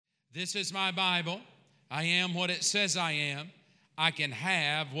This is my Bible. I am what it says I am. I can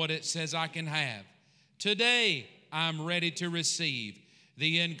have what it says I can have. Today, I'm ready to receive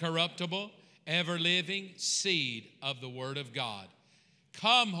the incorruptible, ever-living seed of the Word of God.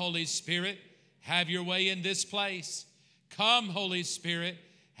 Come, Holy Spirit, have your way in this place. Come, Holy Spirit,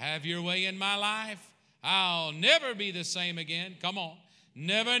 have your way in my life. I'll never be the same again. Come on.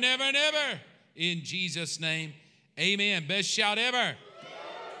 Never, never, never. In Jesus' name, amen. Best shout ever.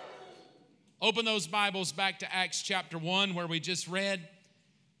 Open those Bibles back to Acts chapter 1 where we just read.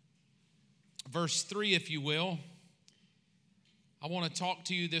 Verse 3, if you will. I want to talk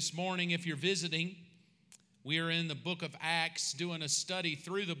to you this morning. If you're visiting, we are in the book of Acts, doing a study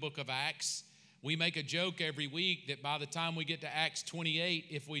through the book of Acts. We make a joke every week that by the time we get to Acts 28,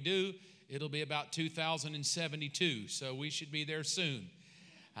 if we do, it'll be about 2072, so we should be there soon.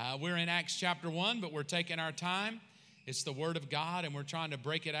 We're in Acts chapter 1, but we're taking our time. It's the Word of God, and we're trying to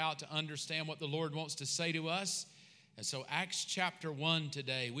break it out to understand what the Lord wants to say to us. And so Acts chapter 1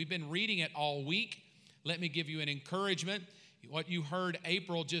 today. We've been reading it all week. Let me give you an encouragement. What you heard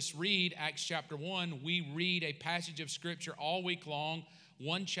April just read, Acts chapter 1, we read a passage of Scripture all week long,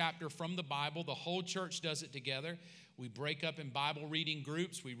 one chapter from the Bible. The whole church does it together. We break up in Bible reading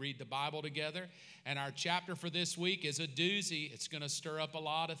groups. We read the Bible together. And our chapter for this week is a doozy. It's going to stir up a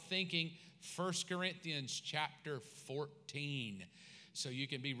lot of thinking. 1 Corinthians chapter 14. So you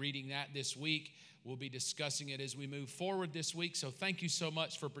can be reading that this week. We'll be discussing it as we move forward this week. So thank you so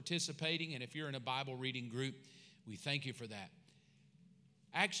much for participating. And if you're in a Bible reading group, we thank you for that.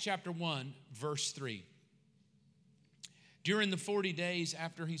 Acts chapter 1, verse 3. During the 40 days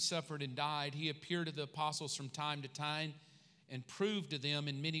after he suffered and died, he appeared to the apostles from time to time and proved to them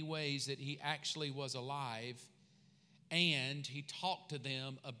in many ways that he actually was alive, and he talked to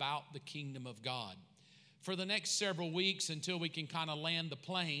them about the kingdom of God. For the next several weeks, until we can kind of land the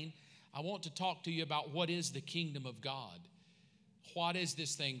plane, I want to talk to you about what is the kingdom of God. What is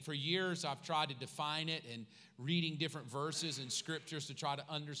this thing? For years, I've tried to define it and reading different verses and scriptures to try to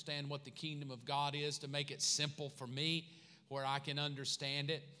understand what the kingdom of God is, to make it simple for me where I can understand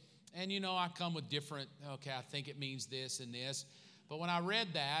it. And, I come with different, I think it means this and this. But when I read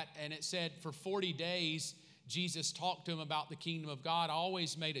that and it said for 40 days, Jesus talked to him about the kingdom of God, I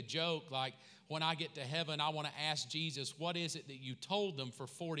always made a joke like, when I get to heaven, I want to ask Jesus, what is it that you told them for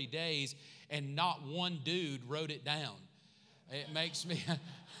 40 days? And not one dude wrote it down. It makes me,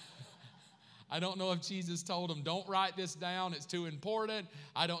 I don't know if Jesus told him, don't write this down, it's too important.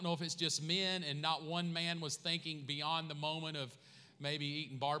 I don't know if it's just men and not one man was thinking beyond the moment of maybe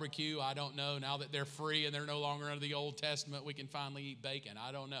eating barbecue. I don't know. Now that they're free and they're no longer under the Old Testament, we can finally eat bacon.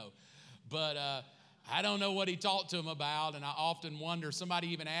 I don't know. But I don't know what he talked to him about, and I often wonder, somebody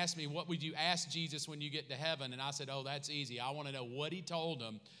even asked me, what would you ask Jesus when you get to heaven? And I said, that's easy. I want to know what he told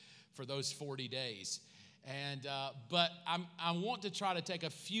him for those 40 days. And but I want to try to take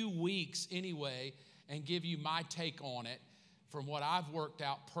a few weeks anyway and give you my take on it from what I've worked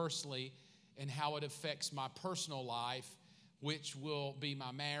out personally and how it affects my personal life, which will be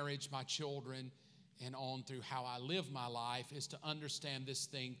my marriage, my children, and on through how I live my life, is to understand this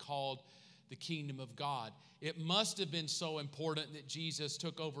thing called the kingdom of God. It must have been so important that Jesus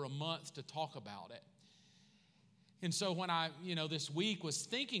took over a month to talk about it. And so when I, this week was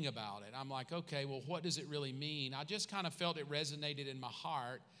thinking about it, I'm like, okay, well, what does it really mean? I just kind of felt it resonated in my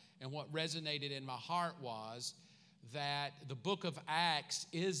heart. And what resonated in my heart was that the book of Acts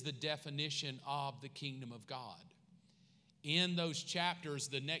is the definition of the kingdom of God. In those chapters,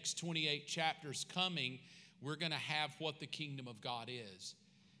 the next 28 chapters coming, we're going to have what the kingdom of God is.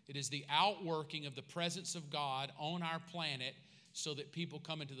 It is the outworking of the presence of God on our planet so that people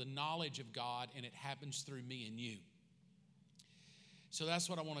come into the knowledge of God, and it happens through me and you. So that's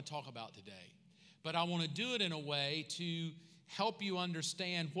what I want to talk about today. But I want to do it in a way to help you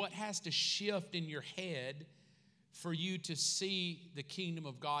understand what has to shift in your head for you to see the kingdom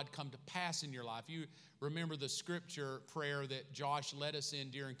of God come to pass in your life. You remember the scripture prayer that Josh led us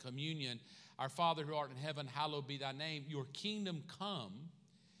in during communion. Our Father who art in heaven, hallowed be thy name. Your kingdom come,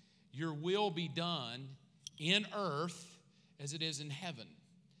 your will be done in earth as it is in heaven.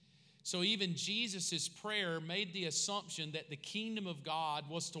 So even Jesus' prayer made the assumption that the kingdom of God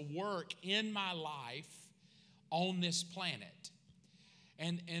was to work in my life on this planet.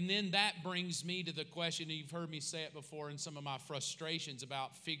 And then that brings me to the question, you've heard me say it before in some of my frustrations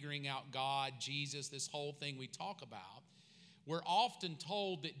about figuring out God, Jesus, this whole thing we talk about. We're often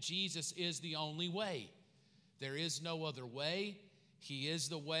told that Jesus is the only way. There is no other way. He is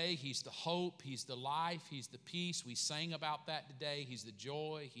the way. He's the hope. He's the life. He's the peace. We sang about that today. He's the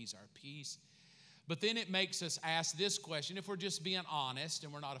joy. He's our peace. But then it makes us ask this question, if we're just being honest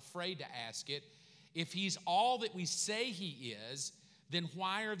and we're not afraid to ask it. If he's all that we say he is, then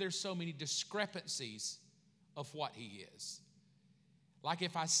why are there so many discrepancies of what he is? Like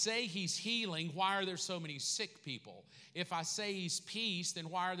if I say he's healing, why are there so many sick people? If I say he's peace, then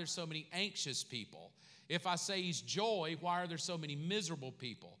why are there so many anxious people? If I say he's joy, why are there so many miserable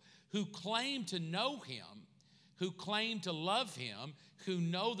people who claim to know him, who claim to love him, who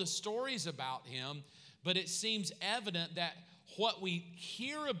know the stories about him, but it seems evident that what we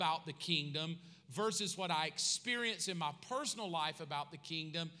hear about the kingdom versus what I experience in my personal life about the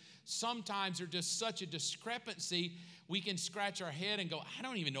kingdom sometimes are just such a discrepancy, we can scratch our head and go, I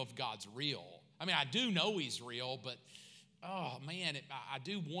don't even know if God's real. I mean, I do know he's real, but oh man, I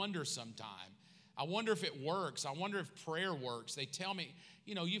do wonder sometimes. I wonder if it works. I wonder if prayer works. They tell me,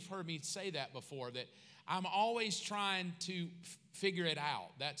 you know, you've heard me say that before, that I'm always trying to figure it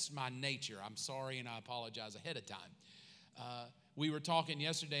out. That's my nature. I'm sorry, and I apologize ahead of time. We were talking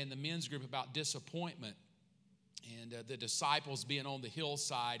yesterday in the men's group about disappointment and the disciples being on the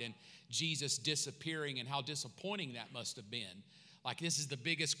hillside and Jesus disappearing and how disappointing that must have been. Like this is the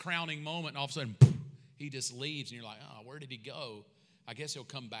biggest crowning moment, and all of a sudden, he just leaves, and you're like, oh, where did he go? I guess he'll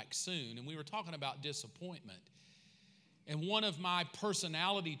come back soon. And we were talking about disappointment. And one of my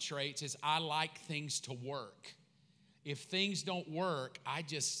personality traits is I like things to work. If things don't work, I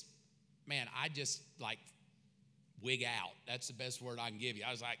just like wig out. That's the best word I can give you.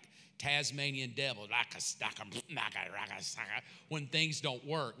 I was like Tasmanian devil. When things don't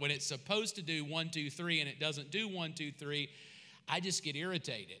work. When it's supposed to do 1, 2, 3 and it doesn't do 1, 2, 3, I just get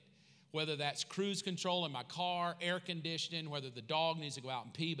irritated. Whether that's cruise control in my car, air conditioning, whether the dog needs to go out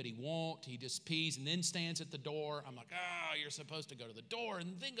and pee, but he won't. He just pees and then stands at the door. I'm like, oh, you're supposed to go to the door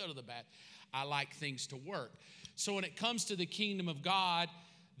and then go to the bath. I like things to work. So when it comes to the kingdom of God,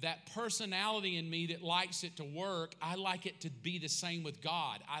 that personality in me that likes it to work, I like it to be the same with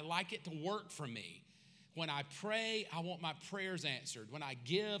God. I like it to work for me. When I pray, I want my prayers answered. When I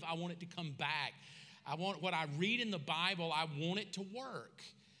give, I want it to come back. I want what I read in the Bible, I want it to work.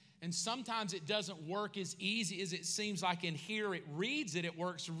 And sometimes it doesn't work as easy as it seems like in here. It reads that it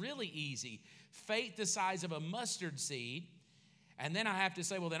works really easy. Faith the size of a mustard seed. And then I have to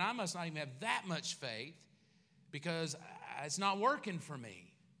say, well, then I must not even have that much faith because it's not working for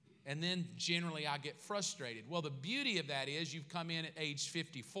me. And then generally I get frustrated. Well, the beauty of that is you've come in at age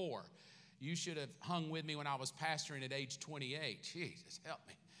 54. You should have hung with me when I was pastoring at age 28. Jesus, help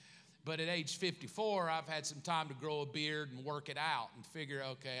me. But at age 54, I've had some time to grow a beard and work it out and figure,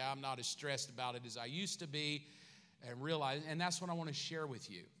 okay, I'm not as stressed about it as I used to be, and realize, and that's what I want to share with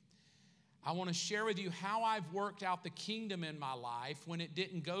you. I want to share with you how I've worked out the kingdom in my life when it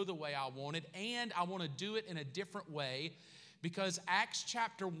didn't go the way I wanted, and I want to do it in a different way because Acts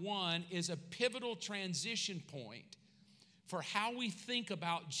chapter 1 is a pivotal transition point for how we think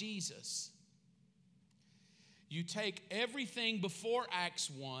about Jesus. You take everything before Acts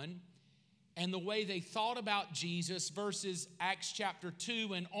 1 and the way they thought about Jesus versus Acts chapter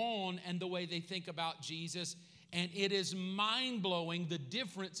 2 and on and the way they think about Jesus, and it is mind-blowing the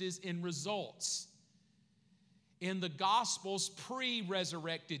differences in results. In the Gospels,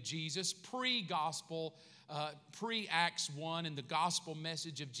 pre-resurrected Jesus, pre-gospel, pre-Acts 1 and the gospel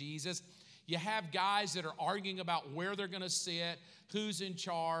message of Jesus, you have guys that are arguing about where they're going to sit, who's in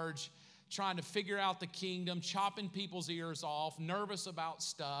charge, trying to figure out the kingdom, chopping people's ears off, nervous about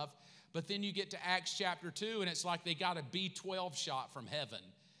stuff. But then you get to Acts chapter 2, and it's like they got a B-12 shot from heaven.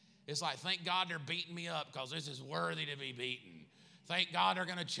 It's like, thank God they're beating me up because this is worthy to be beaten. Thank God they're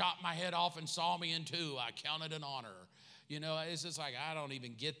going to chop my head off and saw me in two. I count it an honor. You know, it's just like, I don't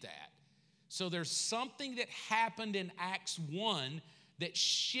even get that. So there's something that happened in Acts 1 that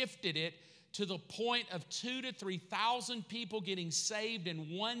shifted it to the point of 2,000 to 3,000 people getting saved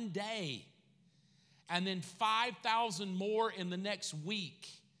in one day, and then 5,000 more in the next week.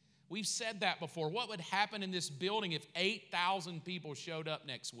 We've said that before. What would happen in this building if 8,000 people showed up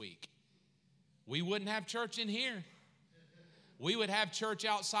next week? We wouldn't have church in here. We would have church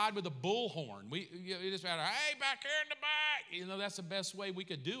outside with a bullhorn. We just had, hey, back here in the back. You know, that's the best way we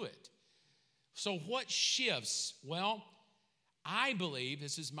could do it. So what shifts? Well, I believe,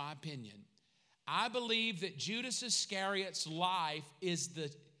 this is my opinion, I believe that Judas Iscariot's life is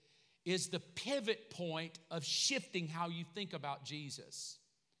the pivot point of shifting how you think about Jesus.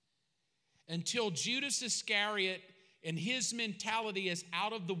 Until Judas Iscariot and his mentality is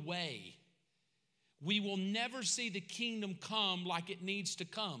out of the way, we will never see the kingdom come like it needs to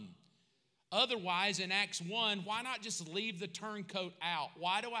come. Otherwise, in Acts 1, why not just leave the turncoat out?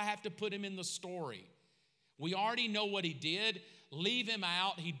 Why do I have to put him in the story? We already know what he did. leave him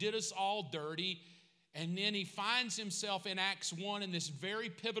out. He did us all dirty. And then he finds himself in Acts 1 in this very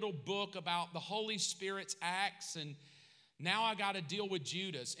pivotal book about the Holy Spirit's acts. And now I got to deal with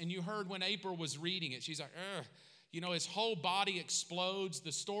Judas. And you heard when April was reading it, she's like, ugh. You know, his whole body explodes.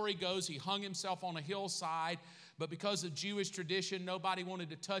 The story goes he hung himself on a hillside, but because of Jewish tradition, nobody wanted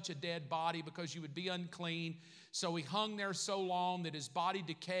to touch a dead body because you would be unclean. So he hung there so long that his body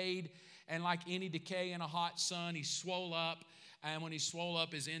decayed, and like any decay in a hot sun, he swole up. And when he swole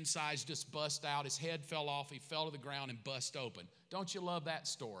up, his insides just bust out. His head fell off. He fell to the ground and bust open. Don't you love that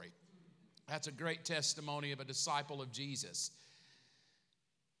story? That's a great testimony of a disciple of Jesus.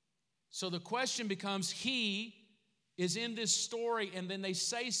 So the question becomes, he is in this story, and then they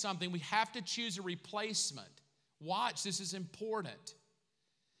say something. We have to choose a replacement. Watch, this is important.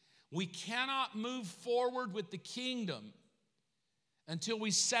 We cannot move forward with the kingdom until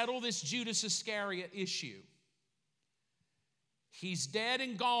we settle this Judas Iscariot issue. He's dead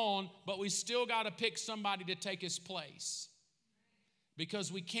and gone, but we still got to pick somebody to take his place.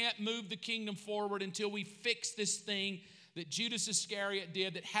 Because we can't move the kingdom forward until we fix this thing that Judas Iscariot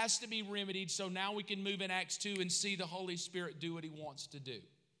did that has to be remedied, so now we can move in Acts 2 and see the Holy Spirit do what he wants to do.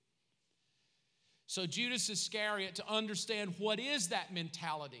 So Judas Iscariot, to understand what is that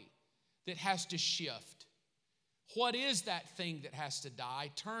mentality that has to shift, what is that thing that has to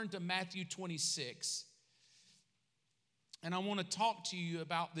die, turn to Matthew 26. And I want to talk to you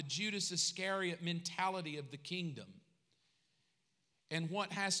about the Judas Iscariot mentality of the kingdom and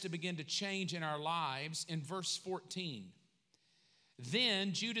what has to begin to change in our lives in verse 14.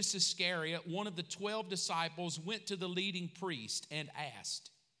 Then Judas Iscariot, one of the 12 disciples, went to the leading priest and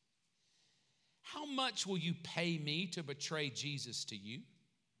asked, "How much will you pay me to betray Jesus to you?"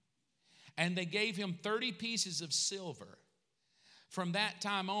 And they gave him 30 pieces of silver. From that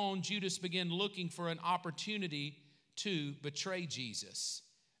time on, Judas began looking for an opportunity to betray Jesus.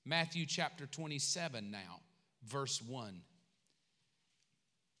 Matthew chapter 27 now, verse 1.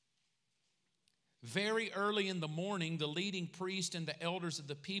 Very early in the morning, the leading priest and the elders of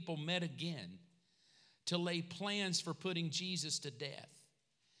the people met again to lay plans for putting Jesus to death.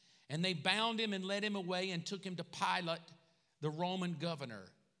 And they bound him and led him away and took him to Pilate, the Roman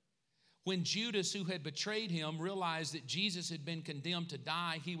governor. When Judas, who had betrayed him, realized that Jesus had been condemned to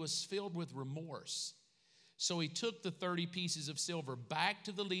die, he was filled with remorse. So he took the 30 pieces of silver back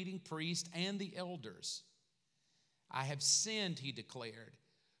to the leading priest and the elders. "I have sinned," he declared,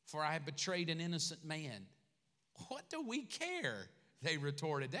 "for I have betrayed an innocent man." "What do we care?" they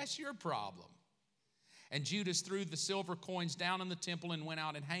retorted. "That's your problem." And Judas threw the silver coins down in the temple and went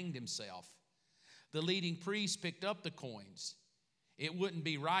out and hanged himself. The leading priest picked up the coins. "It wouldn't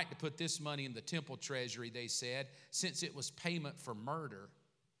be right to put this money in the temple treasury," they said, "since it was payment for murder."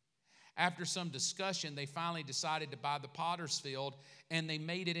 After some discussion, they finally decided to buy the potter's field, and they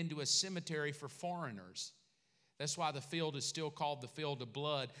made it into a cemetery for foreigners. That's why the field is still called the field of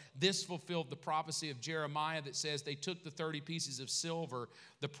blood. This fulfilled the prophecy of Jeremiah that says they took the 30 pieces of silver,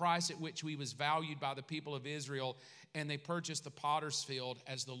 the price at which he was valued by the people of Israel, and they purchased the potter's field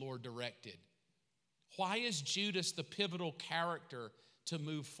as the Lord directed. Why is Judas the pivotal character to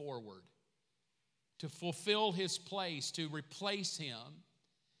move forward? To fulfill his place, to replace him.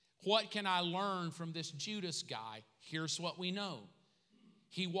 What can I learn from this Judas guy? Here's what we know.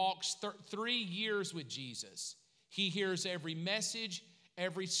 He walks 3 years with Jesus. He hears every message,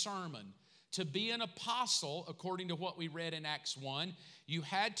 every sermon. To be an apostle, according to what we read in Acts 1, you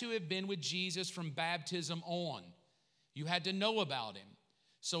had to have been with Jesus from baptism on. You had to know about him.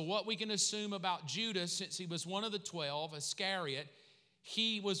 So what we can assume about Judas, since he was one of the 12, Iscariot,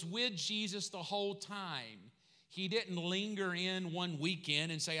 he was with Jesus the whole time. He didn't linger in one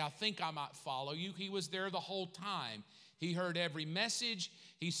weekend and say, "I think I might follow you." He was there the whole time. He heard every message.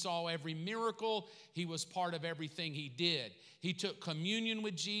 He saw every miracle. He was part of everything he did. He took communion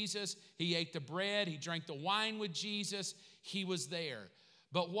with Jesus. He ate the bread. He drank the wine with Jesus. He was there.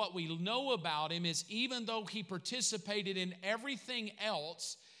 But what we know about him is even though he participated in everything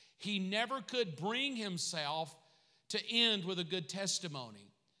else, he never could bring himself to end with a good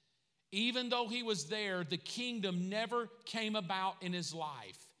testimony. Even though he was there, the kingdom never came about in his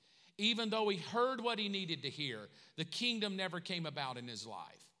life. Even though he heard what he needed to hear, the kingdom never came about in his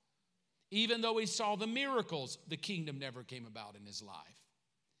life. Even though he saw the miracles, the kingdom never came about in his life.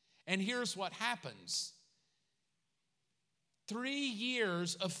 And here's what happens. 3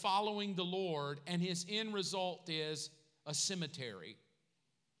 years of following the Lord, and his end result is a cemetery.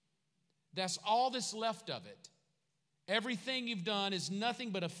 That's all that's left of it. Everything you've done is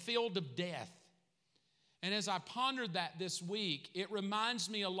nothing but a field of death. And as I pondered that this week, it reminds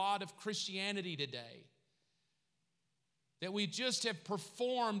me a lot of Christianity today. that we just have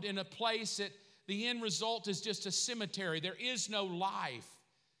performed in a place that the end result is just a cemetery. There is no life.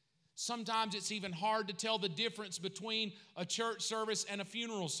 Sometimes it's even hard to tell the difference between a church service and a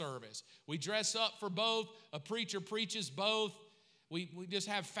funeral service. We dress up for both. A preacher preaches both. We just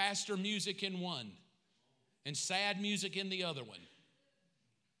have faster music in one and sad music in the other one.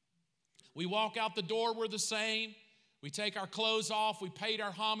 We walk out the door, we're the same. We take our clothes off. We paid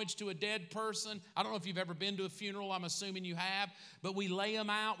our homage to a dead person. I don't know if you've ever been to a funeral. I'm assuming you have. But we lay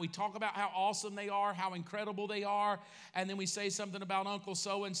them out. We talk about how awesome they are, how incredible they are. And then we say something about Uncle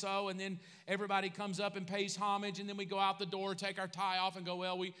so-and-so. And then everybody comes up and pays homage. And then we go out the door, take our tie off, and go,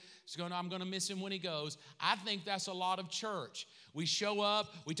 well, I'm going to miss him when he goes. I think that's a lot of church. We show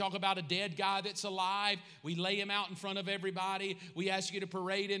up, we talk about a dead guy that's alive, we lay him out in front of everybody, we ask you to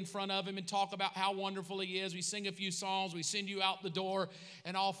parade in front of him and talk about how wonderful he is, we sing a few songs, we send you out the door,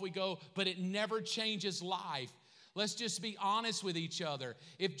 and off we go, but it never changes life. Let's just be honest with each other.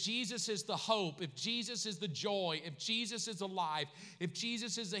 If Jesus is the hope, if Jesus is the joy, if Jesus is alive, if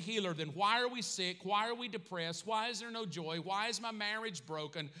Jesus is the healer, then why are we sick? Why are we depressed? Why is there no joy? Why is my marriage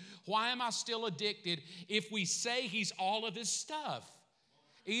broken? Why am I still addicted? If we say he's all of this stuff,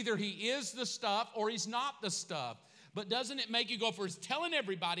 either he is the stuff or he's not the stuff. But doesn't it make you go, for telling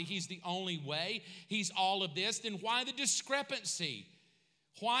everybody he's the only way, he's all of this, then why the discrepancy?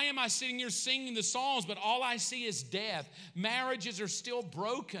 Why am I sitting here singing the songs, but all I see is death? Marriages are still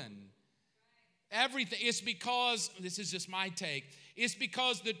broken. Everything. It's because, this is just my take, it's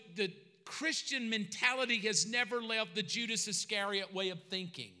because the Christian mentality has never left the Judas Iscariot way of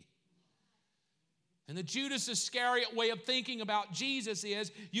thinking. And the Judas Iscariot way of thinking about Jesus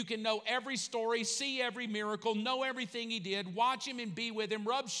is you can know every story, see every miracle, know everything he did, watch him and be with him,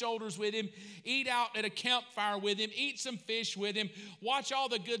 rub shoulders with him, eat out at a campfire with him, eat some fish with him, watch all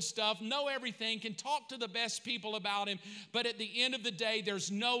the good stuff, know everything, can talk to the best people about him. But at the end of the day,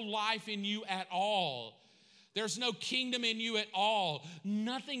 there's no life in you at all. There's no kingdom in you at all.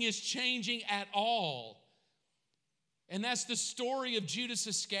 Nothing is changing at all. And that's the story of Judas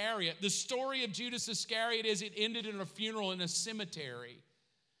Iscariot. The story of Judas Iscariot is it ended in a funeral in a cemetery.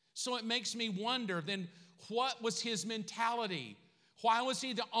 So it makes me wonder, then what was his mentality? Why was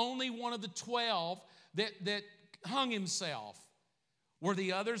he the only one of the 12 that hung himself? Were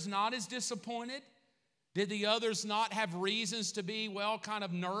the others not as disappointed? Did the others not have reasons to be, kind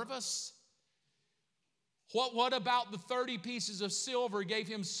of nervous? What about the 30 pieces of silver gave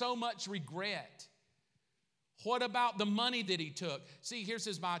him so much regret? What about the money that he took? See,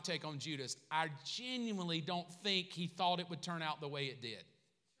 here's my take on Judas. I genuinely don't think he thought it would turn out the way it did.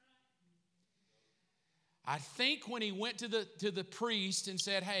 I think when he went to the priest and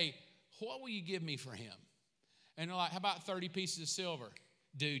said, hey, what will you give me for him? And they're like, how about 30 pieces of silver?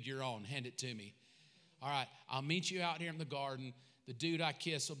 Dude, you're on. Hand it to me. All right, I'll meet you out here in the garden. The dude I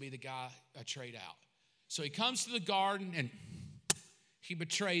kiss will be the guy I trade out. So he comes to the garden and he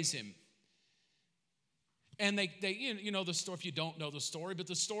betrays him. And they know the story if you don't know the story, but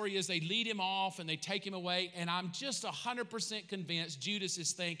the story is they lead him off and they take him away. And I'm just 100% convinced Judas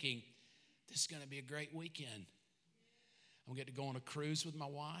is thinking, this is going to be a great weekend. I'm going to get to go on a cruise with my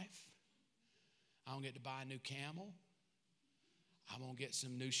wife. I'm going to get to buy a new camel. I'm going to get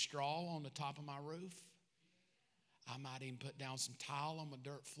some new straw on the top of my roof. I might even put down some tile on my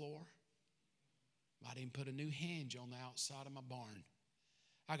dirt floor. Might even put a new hinge on the outside of my barn.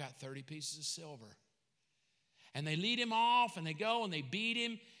 I got 30 pieces of silver. And they lead him off and they go and they beat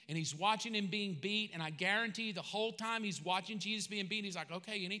him and he's watching him being beat. And I guarantee you the whole time he's watching Jesus being beat, he's like,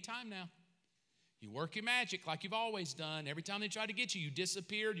 okay, anytime now. You work your magic like you've always done. Every time they tried to get you, you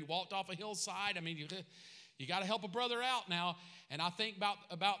disappeared. You walked off a hillside. I mean, you got to help a brother out now. And I think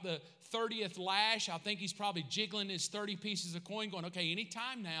about the 30th lash, I think he's probably jiggling his 30 pieces of coin going, okay,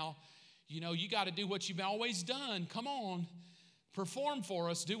 anytime now, you got to do what you've always done. Come on. Perform for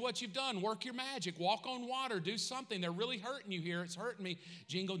us. Do what you've done. Work your magic. Walk on water. Do something. They're really hurting you here. It's hurting me.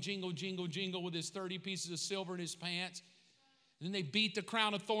 Jingle, jingle, jingle, jingle with his 30 pieces of silver in his pants. And then they beat the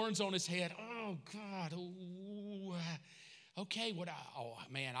crown of thorns on his head. Oh, God. Ooh. Okay,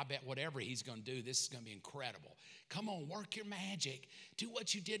 I bet whatever he's going to do, this is going to be incredible. Come on, work your magic. Do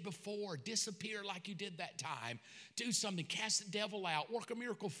what you did before. Disappear like you did that time. Do something. Cast the devil out. Work a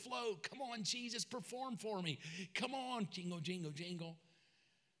miracle float. Come on, Jesus, perform for me. Come on, jingle, jingle, jingle.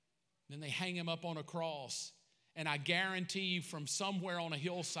 Then they hang him up on a cross. And I guarantee you from somewhere on a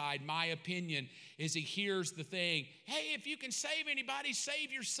hillside, my opinion is he hears the thing, hey, if you can save anybody,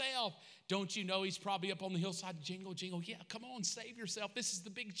 save yourself. Don't you know he's probably up on the hillside, jingle, jingle. Yeah, come on, save yourself. This is the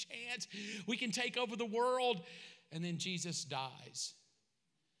big chance. We can take over the world. And then Jesus dies.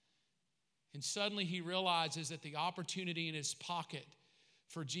 And suddenly he realizes that the opportunity in his pocket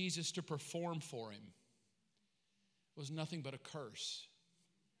for Jesus to perform for him was nothing but a curse.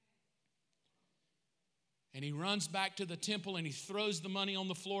 And he runs back to the temple and he throws the money on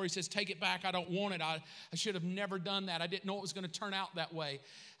the floor. He says, take it back. I don't want it. I should have never done that. I didn't know it was going to turn out that way.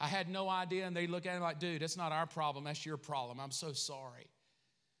 I had no idea. And they look at him like, dude, that's not our problem. That's your problem. I'm so sorry.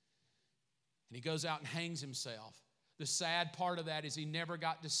 And he goes out and hangs himself. The sad part of that is he never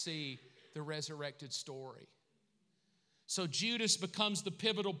got to see the resurrected story. So Judas becomes the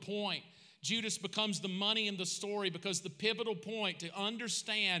pivotal point. Judas becomes the money in the story because the pivotal point to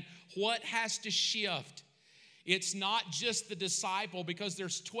understand what has to shift. It's not just the disciple because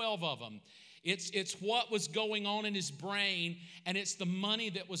there's 12 of them. It's what was going on in his brain, and it's the money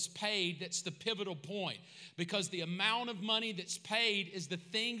that was paid that's the pivotal point. Because the amount of money that's paid is the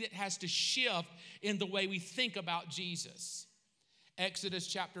thing that has to shift in the way we think about Jesus. Exodus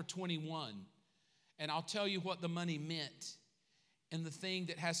chapter 21. And I'll tell you what the money meant. And the thing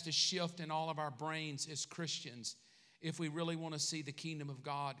that has to shift in all of our brains as Christians if we really want to see the kingdom of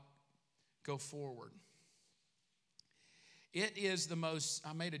God go forward. It is the most,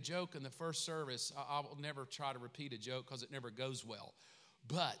 I made a joke in the first service. I will never try to repeat a joke because it never goes well.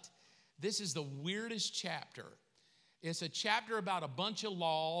 But this is the weirdest chapter. It's a chapter about a bunch of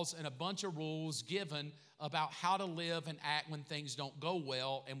laws and a bunch of rules given about how to live and act when things don't go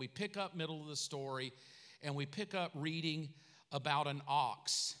well. And we pick up middle of the story and we pick up reading about an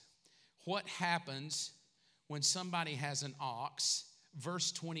ox. What happens when somebody has an ox?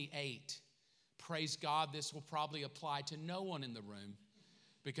 Verse 28. Praise God, this will probably apply to no one in the room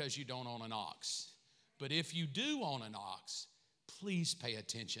because you don't own an ox. But if you do own an ox, please pay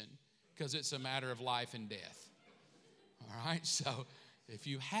attention because it's a matter of life and death. All right, so if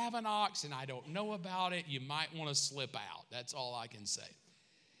you have an ox and I don't know about it, you might want to slip out. That's all I can say.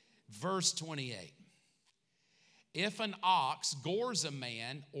 Verse 28. If an ox gores a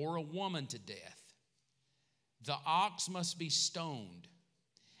man or a woman to death, the ox must be stoned,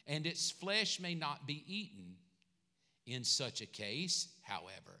 and its flesh may not be eaten. In such a case,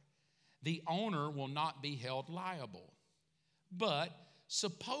 however, the owner will not be held liable. But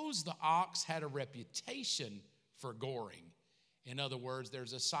suppose the ox had a reputation for goring. In other words,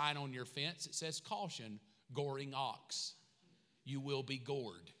 there's a sign on your fence that says, caution, goring ox. You will be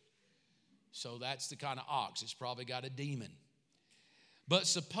gored. So that's the kind of ox. It's probably got a demon. But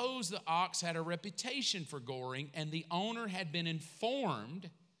suppose the ox had a reputation for goring and the owner had been informed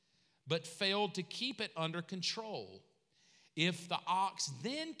but failed to keep it under control. If the ox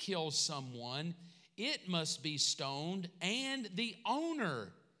then kills someone, it must be stoned and the owner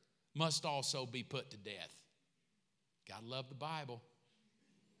must also be put to death. Gotta love the Bible.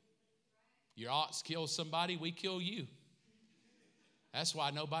 Your ox kills somebody, we kill you. That's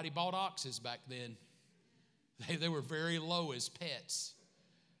why nobody bought oxes back then. They were very low as pets.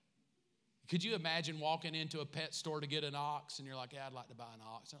 Could you imagine walking into a pet store to get an ox and you're like, yeah, I'd like to buy an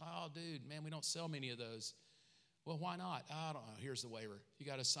ox. Oh, dude, man, we don't sell many of those. Well, why not? I don't know. Here's the waiver. You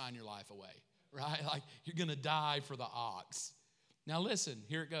got to sign your life away, right? Like you're going to die for the ox. Now listen,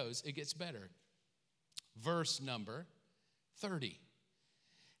 here it goes. It gets better. Verse number 30.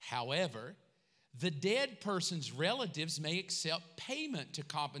 However, the dead person's relatives may accept payment to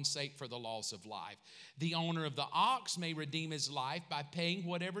compensate for the loss of life. The owner of the ox may redeem his life by paying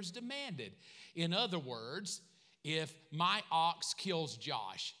whatever's demanded. In other words, if my ox kills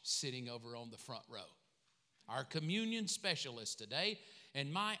Josh sitting over on the front row, our communion specialist today,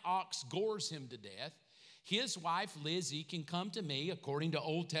 and my ox gores him to death, his wife Lizzie can come to me according to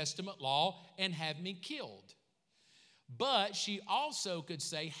Old Testament law and have me killed. But she also could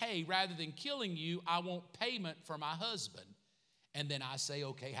say, hey, rather than killing you, I want payment for my husband. And then I say,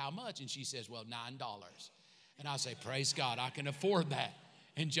 okay, how much? And she says, well, $9. And I say, praise God, I can afford that.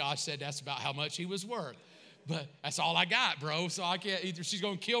 And Josh said that's about how much he was worth. But that's all I got, bro. So I can't, either she's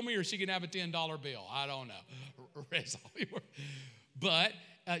going to kill me or she can have a $10 bill. I don't know. But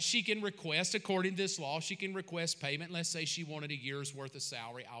she can request, according to this law, she can request payment. Let's say she wanted a year's worth of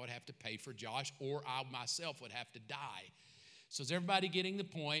salary. I would have to pay for Josh, or I myself would have to die. So is everybody getting the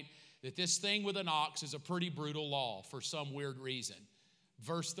point that this thing with an ox is a pretty brutal law for some weird reason?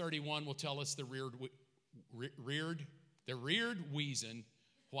 Verse 31 will tell us the reared reason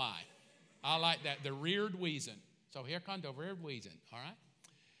why. I like that, the reared reason. So here comes the reared reason, all right?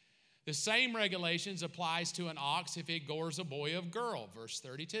 The same regulations applies to an ox if it gores a boy or girl, verse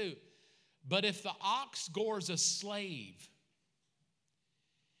 32. But if the ox gores a slave,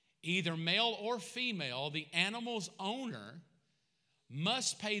 either male or female, the animal's owner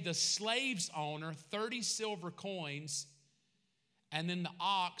must pay the slave's owner 30 silver coins, and then the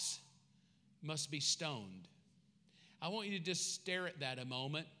ox must be stoned. I want you to just stare at that a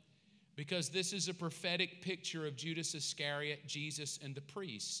moment, because this is a prophetic picture of Judas Iscariot, Jesus, and the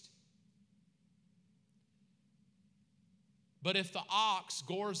priest. But if the ox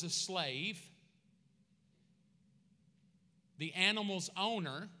gores a slave, the animal's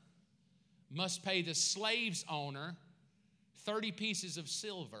owner must pay the slave's owner 30 pieces of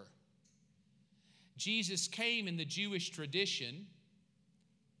silver. Jesus came in the Jewish tradition,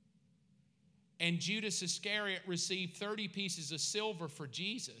 and Judas Iscariot received 30 pieces of silver for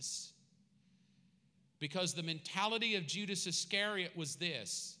Jesus, because the mentality of Judas Iscariot was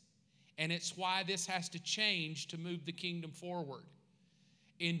this, and it's why this has to change to move the kingdom forward.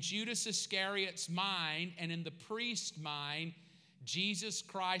 In Judas Iscariot's mind and in the priest's mind, Jesus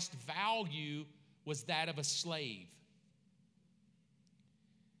Christ's value was that of a slave.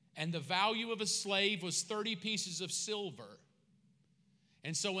 And the value of a slave was 30 pieces of silver.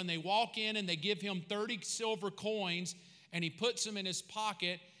 And so when they walk in and they give him 30 silver coins and he puts them in his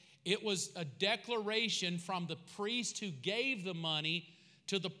pocket, it was a declaration from the priest who gave the money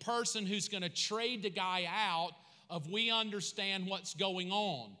to the person who's going to trade the guy out of, we understand what's going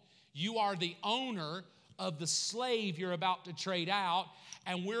on. You are the owner of the slave you're about to trade out,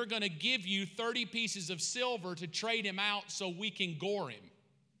 and we're going to give you 30 pieces of silver to trade him out so we can gore him.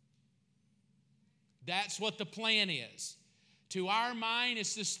 That's what the plan is. To our mind,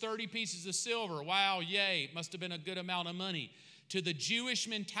 it's this 30 pieces of silver. Wow, yay, it must have been a good amount of money. To the Jewish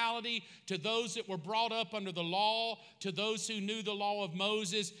mentality, to those that were brought up under the law, to those who knew the law of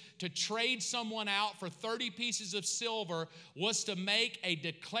Moses, to trade someone out for 30 pieces of silver was to make a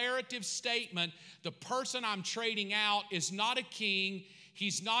declarative statement. The person I'm trading out is not a king.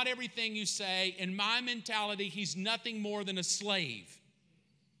 He's not everything you say. In my mentality, he's nothing more than a slave.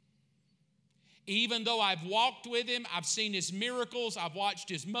 Even though I've walked with him, I've seen his miracles, I've watched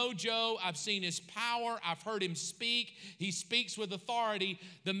his mojo, I've seen his power, I've heard him speak. He speaks with authority.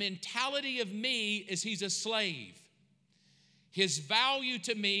 The mentality of me is he's a slave. His value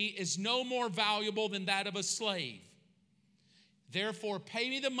to me is no more valuable than that of a slave. Therefore, pay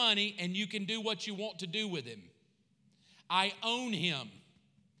me the money and you can do what you want to do with him. I own him.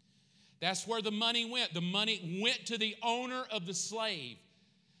 That's where the money went. The money went to the owner of the slave.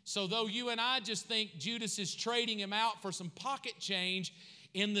 So though you and I just think Judas is trading him out for some pocket change,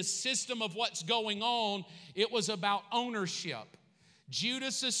 in the system of what's going on, it was about ownership.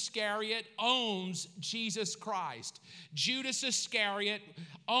 Judas Iscariot owns Jesus Christ. Judas Iscariot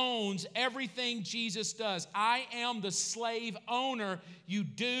owns everything Jesus does. I am the slave owner. You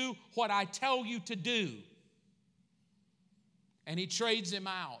do what I tell you to do. And he trades him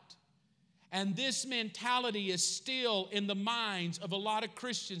out. And this mentality is still in the minds of a lot of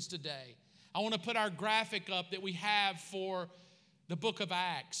Christians today. I want to put our graphic up that we have for the book of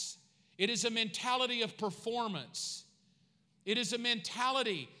Acts. It is a mentality of performance. It is a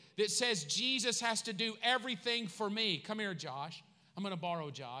mentality that says Jesus has to do everything for me. Come here, Josh. I'm going to borrow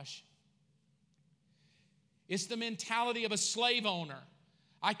Josh. It's the mentality of a slave owner.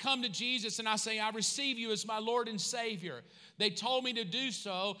 I come to Jesus and I say, I receive you as my Lord and Savior. They told me to do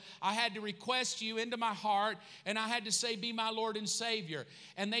so. I had to request you into my heart, and I had to say, be my Lord and Savior.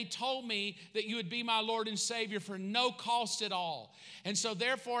 And they told me that you would be my Lord and Savior for no cost at all. And so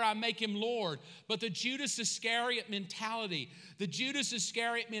therefore I make him Lord. But the Judas Iscariot mentality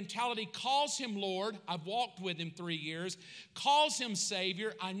calls him Lord. I've walked with him 3 years. Calls him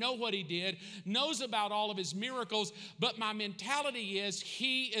Savior. I know what he did. Knows about all of his miracles. But my mentality is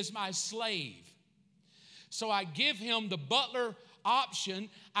he is my slave. So I give him the butler option.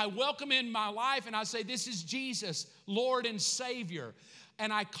 I welcome him in my life and I say, this is Jesus, Lord and Savior.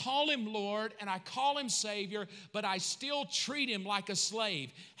 And I call him Lord and I call him Savior, but I still treat him like a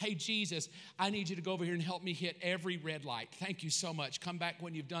slave. Hey, Jesus, I need you to go over here and help me hit every red light. Thank you so much. Come back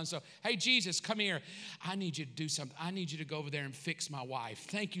when you've done so. Hey, Jesus, come here. I need you to do something. I need you to go over there and fix my wife.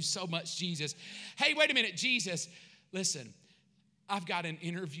 Thank you so much, Jesus. Hey, wait a minute, Jesus. Listen, I've got an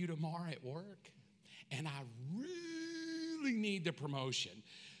interview tomorrow at work. And I really need the promotion.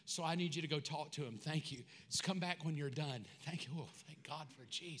 So I need you to go talk to him. Thank you. Just come back when you're done. Thank you. Oh, thank God for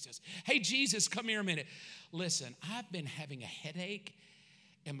Jesus. Hey, Jesus, come here a minute. Listen, I've been having a headache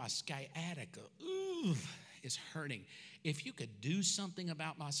and my sciatica is hurting. If you could do something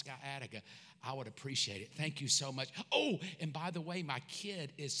about my sciatica, I would appreciate it. Thank you so much. Oh, and by the way, my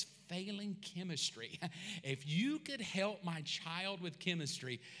kid is failing chemistry. If you could help my child with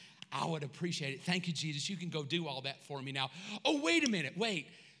chemistry, I would appreciate it. Thank you, Jesus. You can go do all that for me now. Oh, wait a minute. Wait.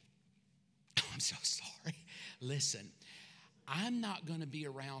 Oh, I'm so sorry. Listen, I'm not going to be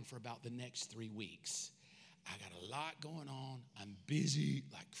around for about the next 3 weeks. I got a lot going on. I'm busy,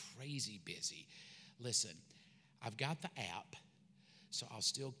 like crazy busy. Listen, I've got the app, so I'll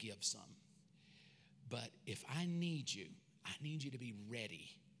still give some. But if I need you to be ready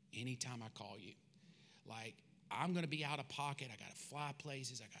anytime I call you. Like, I'm going to be out of pocket. I got to fly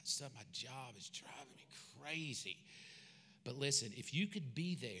places. I got stuff. My job is driving me crazy. But listen, if you could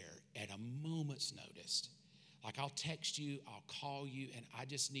be there at a moment's notice, like I'll text you, I'll call you, and I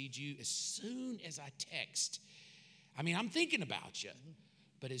just need you as soon as I text. I mean, I'm thinking about you,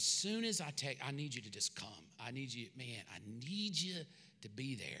 but as soon as I text, I need you to just come. I need you, man, I need you to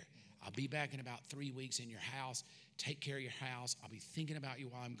be there. I'll be back in about 3 weeks in your house. Take care of your house. I'll be thinking about you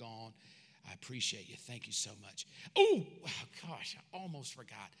while I'm gone. I appreciate you. Thank you so much. Oh, gosh, I almost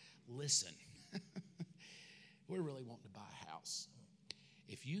forgot. Listen, we're really wanting to buy a house.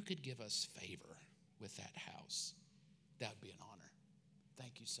 If you could give us favor with that house, that would be an honor.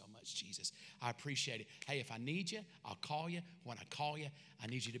 Thank you so much, Jesus. I appreciate it. Hey, if I need you, I'll call you. When I call you, I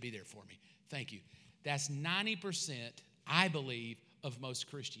need you to be there for me. Thank you. That's 90%, I believe, of most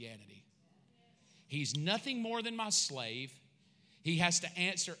Christianity. He's nothing more than my slave. He has to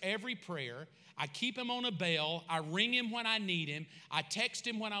answer every prayer. I keep him on a bell. I ring him when I need him. I text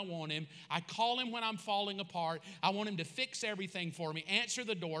him when I want him. I call him when I'm falling apart. I want him to fix everything for me, answer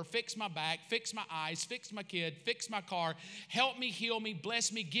the door, fix my back, fix my eyes, fix my kid, fix my car, help me, heal me,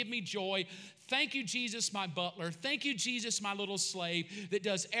 bless me, give me joy. Thank you, Jesus, my butler. Thank you, Jesus, my little slave that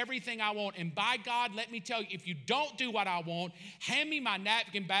does everything I want. And by God, let me tell you, if you don't do what I want, hand me my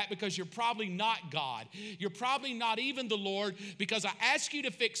napkin back because you're probably not God. You're probably not even the Lord because I asked you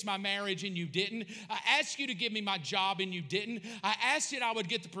to fix my marriage and you didn't. I asked you to give me my job and you didn't. I asked that I would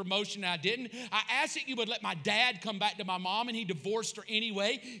get the promotion and I didn't. I asked that you would let my dad come back to my mom and he divorced her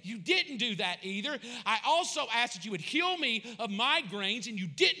anyway. You didn't do that either. I also asked that you would heal me of migraines and you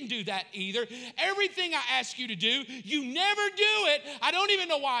didn't do that either. Everything I ask you to do, you never do it. I don't even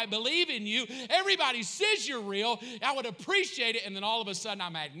know why I believe in you. Everybody says you're real. I would appreciate it. And then all of a sudden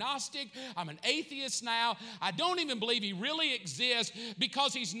I'm agnostic. I'm an atheist now. I don't even believe he really exists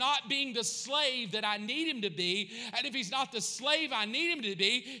because he's not being the slave that I need him to be. And if he's not the slave I need him to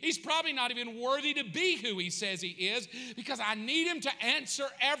be, he's probably not even worthy to be who he says he is because I need him to answer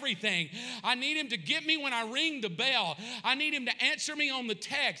everything. I need him to get me when I ring the bell. I need him to answer me on the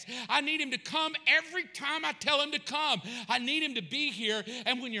text. I need him to come every time I tell him to come. I need him to be here.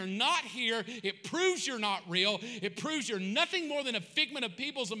 And when you're not here, it proves you're not real. It proves you're nothing more than a figment of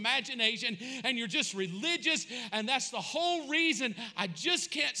people's imagination and you're just religious. And that's the whole reason I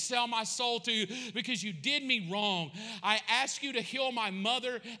just can't sell my soul to you because you did me wrong. I asked you to heal my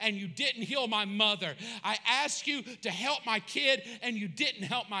mother and you didn't heal my mother. I asked you to help my kid and you didn't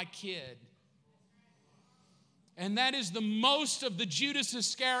help my kid. And that is the most of the Judas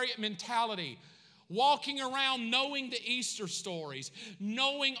Iscariot mentality. Walking around knowing the Easter stories,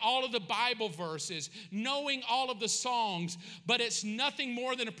 knowing all of the Bible verses, knowing all of the songs, but it's nothing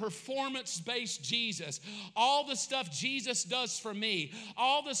more than a performance-based Jesus. All the stuff Jesus does for me,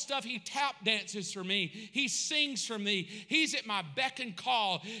 all the stuff he tap dances for me, he sings for me, he's at my beck and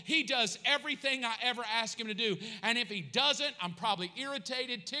call. He does everything I ever ask him to do. And if he doesn't, I'm probably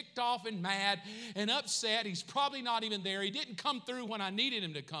irritated, ticked off, and mad, and upset. He's probably not even there. He didn't come through when I needed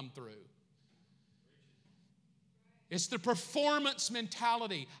him to come through. It's the performance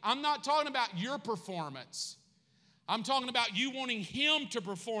mentality. I'm not talking about your performance. I'm talking about you wanting him to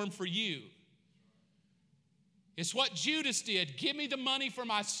perform for you. It's what Judas did. Give me the money for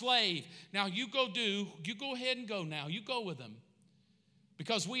my slave. Now you go ahead and go now. You go with him.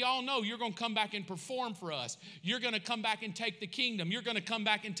 Because we all know you're going to come back and perform for us. You're going to come back and take the kingdom. You're going to come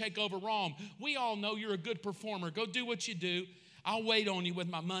back and take over Rome. We all know you're a good performer. Go do what you do. I'll wait on you with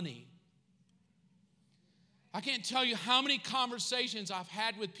my money. I can't tell you how many conversations I've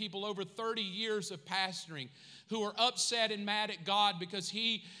had with people over 30 years of pastoring who are upset and mad at God because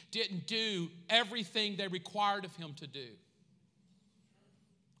he didn't do everything they required of him to do.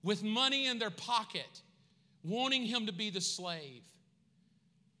 With money in their pocket, wanting him to be the slave.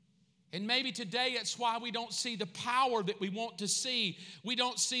 And maybe today it's why we don't see the power that we want to see. We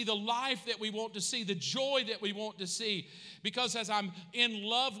don't see the life that we want to see, the joy that we want to see. Because as I'm in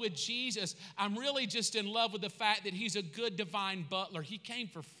love with Jesus, I'm really just in love with the fact that he's a good divine butler. He came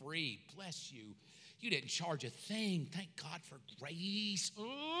for free. Bless you. You didn't charge a thing. Thank God for grace.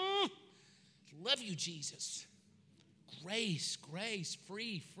 Love you, Jesus. Grace,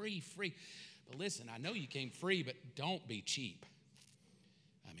 free. But listen, I know you came free, but don't be cheap.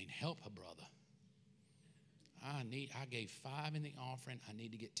 I mean, help a brother. I gave 5 in the offering. I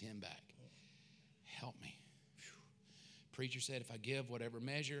need to get 10 back. Help me. Preacher said, if I give whatever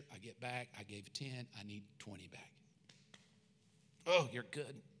measure I get back, I gave 10, I need 20 back. Oh, you're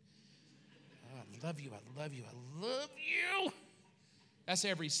good. Oh, I love you, I love you, I love you. That's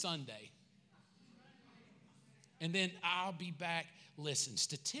every Sunday. And then I'll be back. Listen,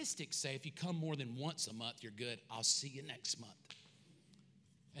 statistics say if you come more than once a month, you're good. I'll see you next month.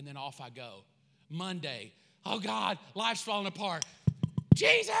 And then off I go. Monday, oh God, life's falling apart.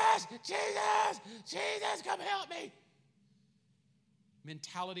 Jesus, Jesus, Jesus, come help me.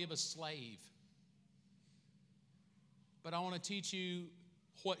 Mentality of a slave. But I want to teach you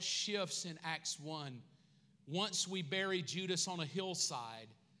what shifts in Acts 1. Once we bury Judas on a hillside,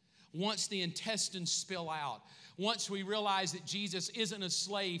 once the intestines spill out, once we realize that Jesus isn't a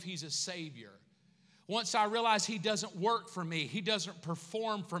slave, he's a Savior. Once I realize he doesn't work for me, he doesn't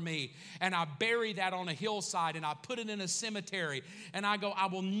perform for me, and I bury that on a hillside and I put it in a cemetery and I go, I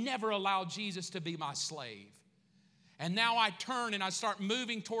will never allow Jesus to be my slave. And now I turn and I start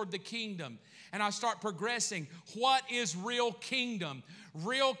moving toward the kingdom and I start progressing. What is real kingdom?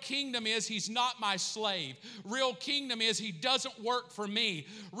 Real kingdom is he's not my slave. Real kingdom is he doesn't work for me.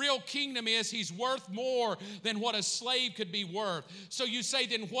 Real kingdom is he's worth more than what a slave could be worth. So you say,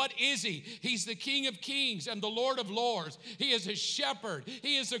 then what is he? He's the King of kings and the Lord of lords. He is a shepherd.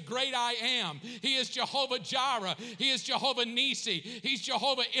 He is a great I am. He is Jehovah Jireh. He is Jehovah Nisi. He's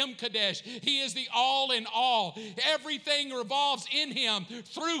Jehovah Imkadesh. He is the all in all. Everything revolves in him,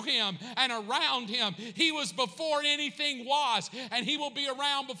 through him, and around him. He was before anything was, and he will be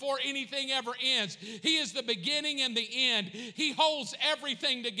around before anything ever ends. He is the beginning and the end. He holds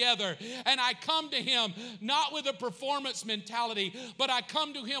everything together. And I come to him not with a performance mentality, but I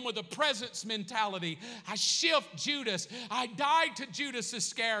come to him with a presence mentality. I shift Judas. I die to Judas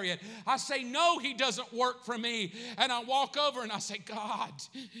Iscariot. I say, no, he doesn't work for me. And I walk over and I say,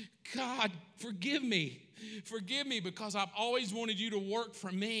 God, forgive me. Forgive me because I've always wanted you to work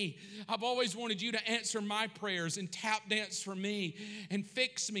for me. I've always wanted you to answer my prayers and tap dance for me and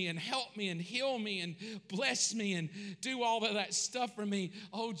fix me and help me and heal me and bless me and do all of that stuff for me.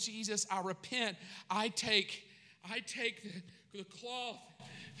 Oh, Jesus, I repent. I take the cloth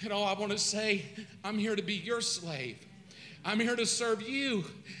and I want to say, I'm here to be your slave. I'm here to serve you.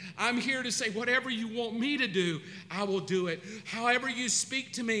 I'm here to say whatever you want me to do, I will do it. However you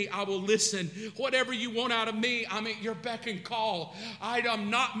speak to me, I will listen. Whatever you want out of me, I'm at your beck and call. I am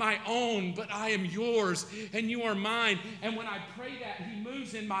not my own, but I am yours, and you are mine. And when I pray that, he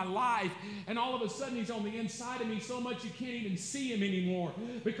moves in my life, and all of a sudden he's on the inside of me so much you can't even see him anymore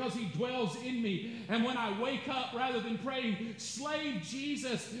because he dwells in me. And when I wake up, rather than praying, slave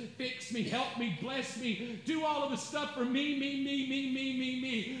Jesus, fix me, help me, bless me, do all of the stuff for me,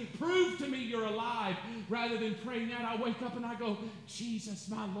 prove to me you're alive. Rather than praying that, I wake up and I go, Jesus,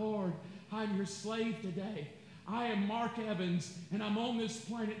 my Lord, I'm your slave today. I am Mark Evans, and I'm on this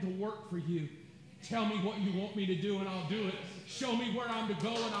planet to work for you. Tell me what you want me to do, and I'll do it. Show me where I'm to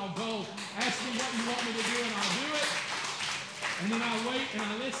go, and I'll go. Ask me what you want me to do, and I'll do it. And then I wait and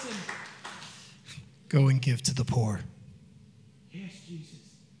I listen. Go and give to the poor. Yes, Jesus,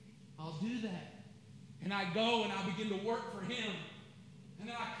 I'll do that. And I go and I begin to work for him. And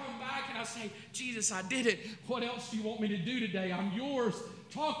then I come back and I say, Jesus, I did it. What else do you want me to do today? I'm yours.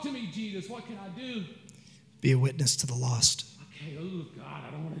 Talk to me, Jesus. What can I do? Be a witness to the lost. Okay, oh, God, I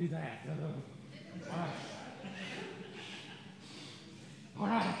don't want to do that. All right. All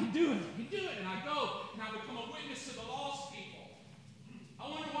right, I can do it. I can do it. And I go and I become a witness to the lost people. I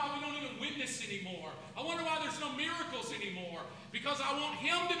wonder why we don't even witness anymore. I wonder why there's no miracles anymore. Because I want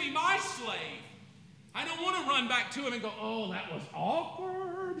him to be my slave. I don't want to run back to him and go, oh, that was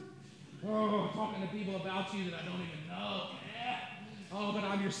awkward. Oh, talking to people about you that I don't even know. Yeah. Oh, but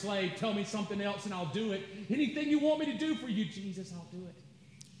I'm your slave. Tell me something else and I'll do it. Anything you want me to do for you, Jesus, I'll do it.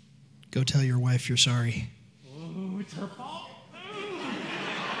 Go tell your wife you're sorry. Oh, it's her fault.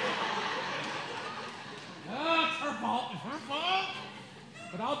 Oh, it's her fault. It's her fault.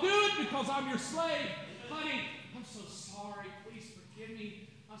 But I'll do it because I'm your slave. Honey, I'm so sorry. Please forgive me.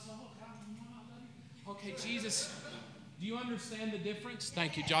 I'm so, oh, God, I love you. Okay, Jesus, do you understand the difference?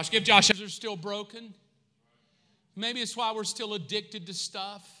 Thank you, Josh. Give Josh. They're still broken. Maybe it's why we're still addicted to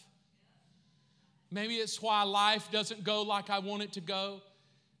stuff. Maybe it's why life doesn't go like I want it to go.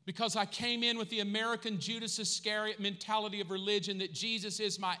 Because I came in with the American Judas Iscariot mentality of religion that Jesus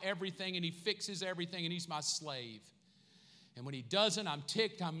is my everything and he fixes everything and he's my slave. And when he doesn't, I'm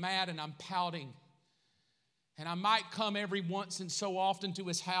ticked, I'm mad, and I'm pouting. And I might come every once and so often to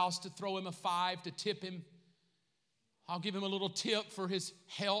his house to throw him a $5, to tip him. I'll give him a little tip for his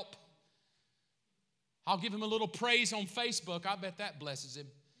help. I'll give him a little praise on Facebook. I bet that blesses him.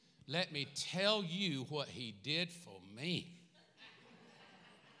 Let me tell you what he did for me.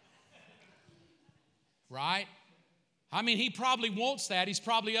 Right? I mean, he probably wants that. He's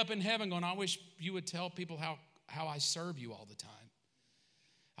probably up in heaven going, I wish you would tell people how I serve you all the time.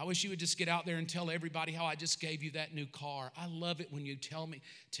 I wish you would just get out there and tell everybody how I just gave you that new car. I love it when you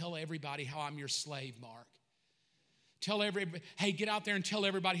tell everybody how I'm your slave, Mark. Tell everybody, hey, get out there and tell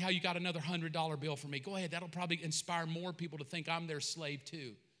everybody how you got another $100 bill for me. Go ahead, that'll probably inspire more people to think I'm their slave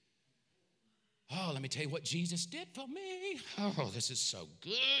too. Oh, let me tell you what Jesus did for me. Oh, this is so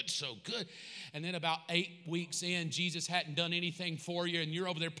good, so good. And then about 8 weeks in, Jesus hadn't done anything for you, and you're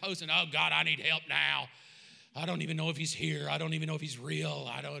over there posting, oh, God, I need help now. I don't even know if he's here. I don't even know if he's real.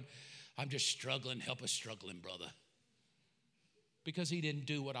 I'm just struggling. Help a struggling brother. Because he didn't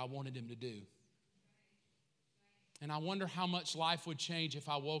do what I wanted him to do. And I wonder how much life would change if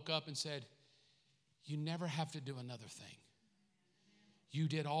I woke up and said, you never have to do another thing. You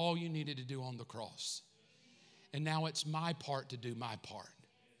did all you needed to do on the cross. And now it's my part to do my part.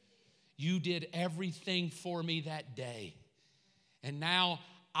 You did everything for me that day. And now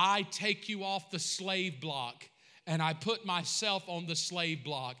I take you off the slave block and I put myself on the slave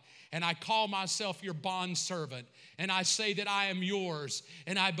block. And I call myself your bondservant. And I say that I am yours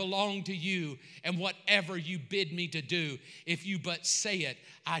and I belong to you. And whatever you bid me to do, if you but say it,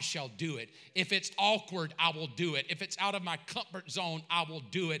 I shall do it. If it's awkward, I will do it. If it's out of my comfort zone, I will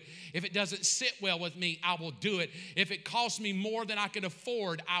do it. If it doesn't sit well with me, I will do it. If it costs me more than I can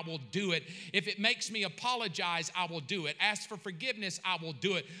afford, I will do it. If it makes me apologize, I will do it. Ask for forgiveness, I will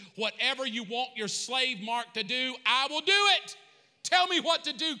do it. Whatever you want your slave Mark to do, I will do it. Tell me what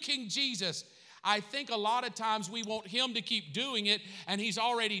to do, King Jesus. I think a lot of times we want him to keep doing it, and he's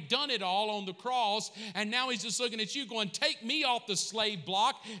already done it all on the cross, and now he's just looking at you going, take me off the slave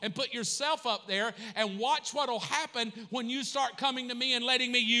block and put yourself up there and watch what will happen when you start coming to me and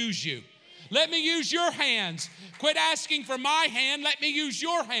letting me use you. Let me use your hands. Quit asking for my hand. Let me use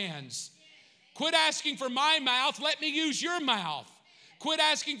your hands. Quit asking for my mouth. Let me use your mouth. Quit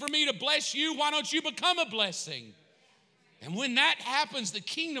asking for me to bless you. Why don't you become a blessing? And when that happens, the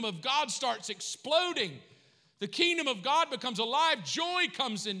kingdom of God starts exploding. The kingdom of God becomes alive. Joy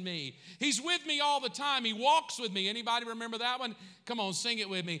comes in me. He's with me all the time. He walks with me. Anybody remember that one? Come on, sing it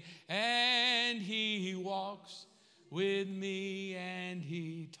with me. And he walks with me and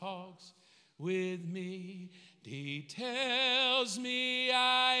he talks with me. He tells me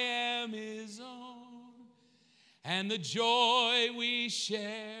I am his own. And the joy we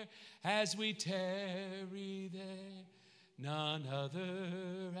share as we tarry there, none other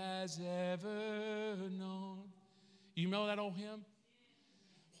has ever known. You know that old hymn?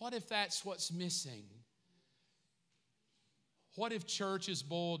 What if that's what's missing? What if church is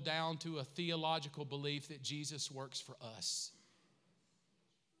boiled down to a theological belief that Jesus works for us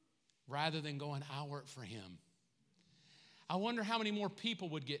rather than going, I work for him? I wonder how many more people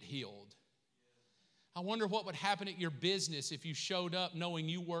would get healed. I wonder what would happen at your business if you showed up knowing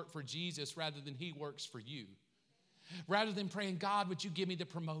you work for Jesus rather than he works for you. Rather than praying, God, would you give me the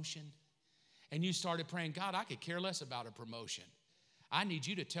promotion? And you started praying, God, I could care less about a promotion. I need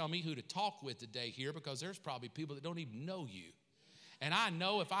you to tell me who to talk with today here because there's probably people that don't even know you. And I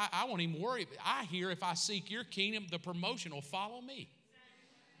know if I won't even worry. I hear if I seek your kingdom, the promotion will follow me.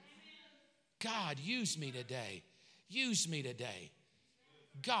 God, use me today. Use me today.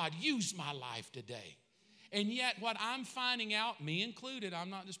 God, use my life today. And yet what I'm finding out, me included, I'm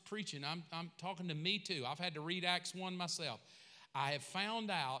not just preaching, I'm talking to me too. I've had to read Acts 1 myself. I have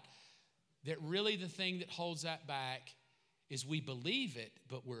found out that really the thing that holds that back is we believe it,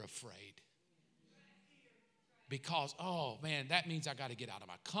 but we're afraid. Because, oh man, that means I got to get out of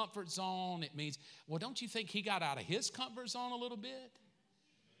my comfort zone. It means, well, don't you think he got out of his comfort zone a little bit?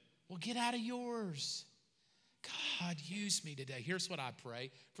 Well, get out of yours. God, use me today. Here's what I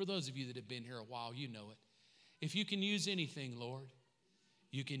pray. For those of you that have been here a while, you know it. If you can use anything, Lord,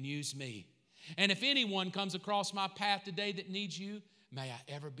 you can use me. And if anyone comes across my path today that needs you, may I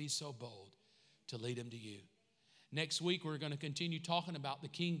ever be so bold to lead them to you. Next week, we're going to continue talking about the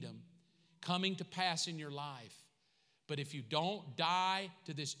kingdom coming to pass in your life. But if you don't die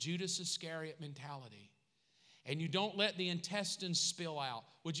to this Judas Iscariot mentality, and you don't let the intestines spill out,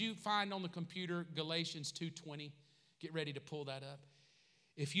 would you find on the computer Galatians 2:20? Get ready to pull that up.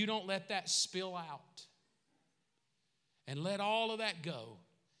 If you don't let that spill out, and let all of that go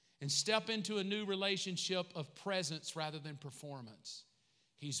and step into a new relationship of presence rather than performance.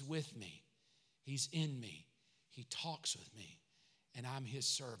 He's with me. He's in me. He talks with me. And I'm his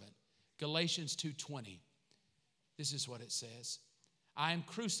servant. Galatians 2:20. This is what it says. I am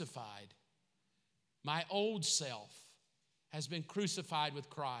crucified. My old self has been crucified with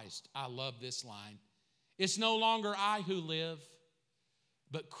Christ. I love this line. It's no longer I who live,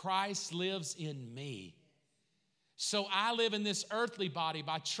 but Christ lives in me. So I live in this earthly body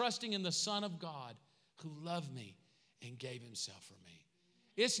by trusting in the Son of God who loved me and gave himself for me.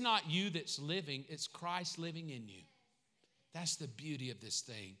 It's not you that's living, it's Christ living in you. That's the beauty of this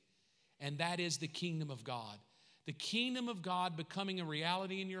thing. And that is the kingdom of God. The kingdom of God becoming a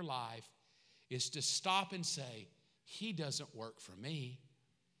reality in your life is to stop and say, he doesn't work for me,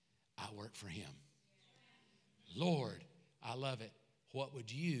 I work for him. Lord, I love it. What would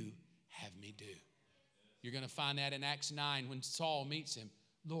you have me do? You're going to find that in Acts 9 when Saul meets him.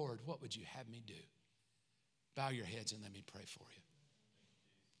 Lord, what would you have me do? Bow your heads and let me pray for you.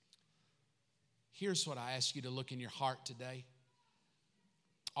 Here's what I ask you to look in your heart today.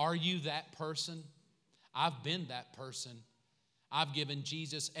 Are you that person? I've been that person. I've given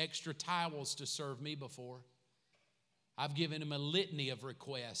Jesus extra towels to serve me before. I've given him a litany of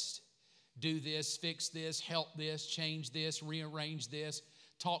requests. Do this, fix this, help this, change this, rearrange this,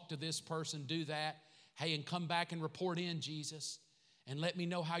 talk to this person, do that. Hey, and come back and report in, Jesus, and let me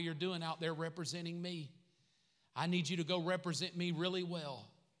know how you're doing out there representing me. I need you to go represent me really well.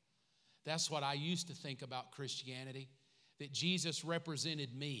 That's what I used to think about Christianity, that Jesus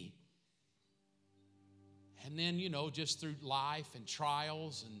represented me. And then, just through life and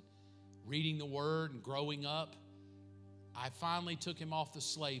trials and reading the Word and growing up, I finally took him off the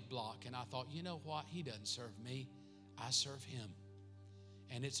slave block, and I thought, you know what? He doesn't serve me. I serve him.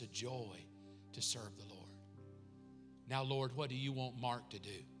 And it's a joy to serve the Lord. Now, Lord, what do you want Mark to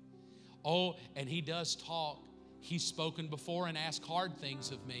do? Oh, and he does talk. He's spoken before and asked hard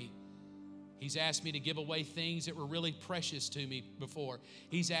things of me. He's asked me to give away things that were really precious to me before.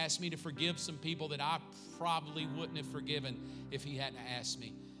 He's asked me to forgive some people that I probably wouldn't have forgiven if he hadn't asked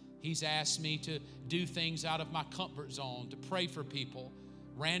me. He's asked me to do things out of my comfort zone, to pray for people,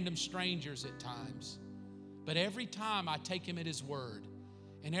 random strangers at times. But every time I take him at his word,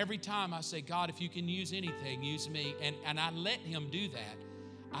 and every time I say, God, if you can use anything, use me, and I let him do that,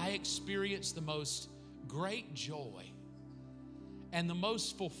 I experience the most great joy and the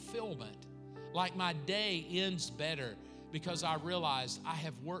most fulfillment. Like my day ends better because I realized I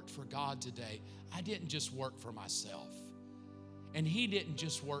have worked for God today. I didn't just work for myself. And he didn't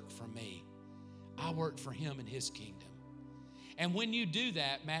just work for me. I worked for him and his kingdom. And when you do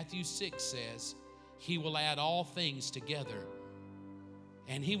that, Matthew 6 says, he will add all things together.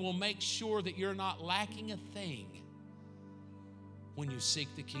 And he will make sure that you're not lacking a thing when you seek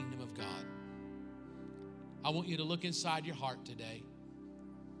the kingdom of God. I want you to look inside your heart today.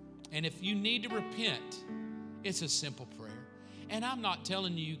 And if you need to repent, it's a simple prayer. And I'm not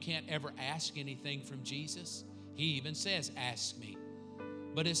telling you can't ever ask anything from Jesus. He even says, ask me.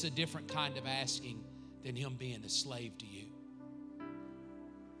 But it's a different kind of asking than him being a slave to you.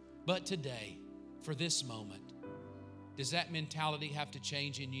 But today, for this moment, does that mentality have to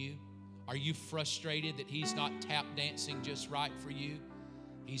change in you? Are you frustrated that he's not tap dancing just right for you?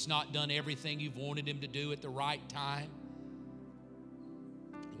 He's not done everything you've wanted him to do at the right time?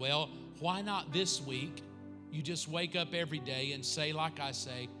 Well, why not this week you just wake up every day and say, like I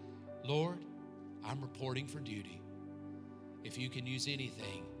say, Lord, I'm reporting for duty. If you can use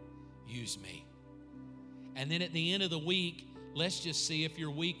anything, use me. And then at the end of the week, let's just see if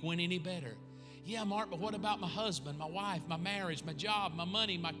your week went any better. Yeah, Mark, but what about my husband, my wife, my marriage, my job, my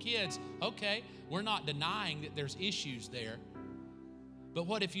money, my kids? Okay, we're not denying that there's issues there. But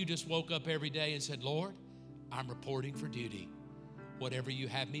what if you just woke up every day and said, Lord, I'm reporting for duty. Whatever you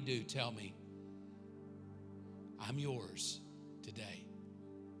have me do, tell me. I'm yours today.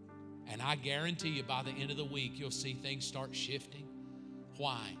 And I guarantee you by the end of the week, you'll see things start shifting.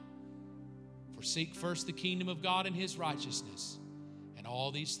 Why? For seek first the kingdom of God and his righteousness, and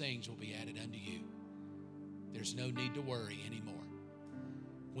all these things will be added unto you. There's no need to worry anymore.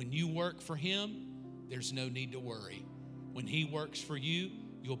 When you work for him, there's no need to worry. When he works for you,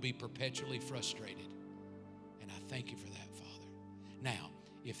 you'll be perpetually frustrated. And I thank you for that, Father. Now,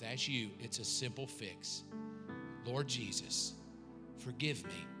 if that's you, it's a simple fix. Lord Jesus, forgive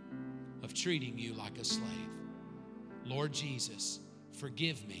me of treating you like a slave. Lord Jesus,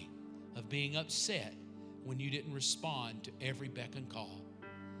 forgive me of being upset when you didn't respond to every beck and call.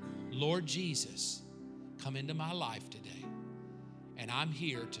 Lord Jesus, come into my life today, and I'm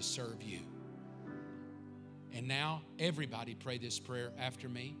here to serve you. And now, everybody pray this prayer after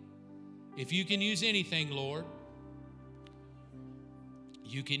me. If you can use anything, Lord,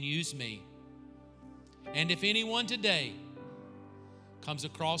 you can use me. And if anyone today comes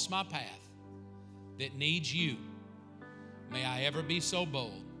across my path that needs you, may I ever be so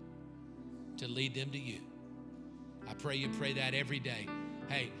bold to lead them to you. I pray you pray that every day.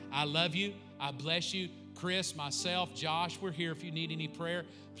 Hey, I love you. I bless you. Chris, myself, Josh, we're here if you need any prayer.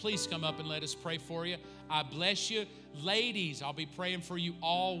 Please come up and let us pray for you. I bless you. Ladies, I'll be praying for you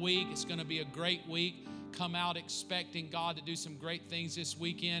all week. It's going to be a great week. Come out expecting God to do some great things this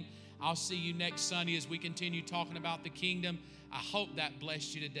weekend. I'll see you next Sunday as we continue talking about the kingdom. I hope that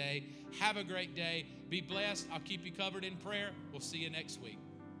blessed you today. Have a great day. Be blessed. I'll keep you covered in prayer. We'll see you next week.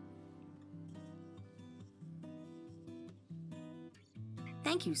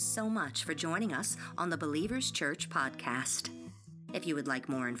 Thank you so much for joining us on the Believers Church podcast. If you would like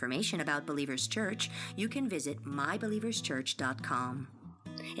more information about Believers Church, you can visit mybelieverschurch.com.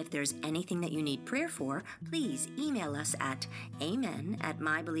 If there's anything that you need prayer for, please email us at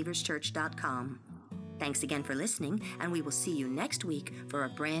amen@mybelieverschurch.com. Thanks again for listening, and we will see you next week for a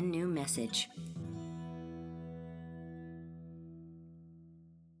brand new message.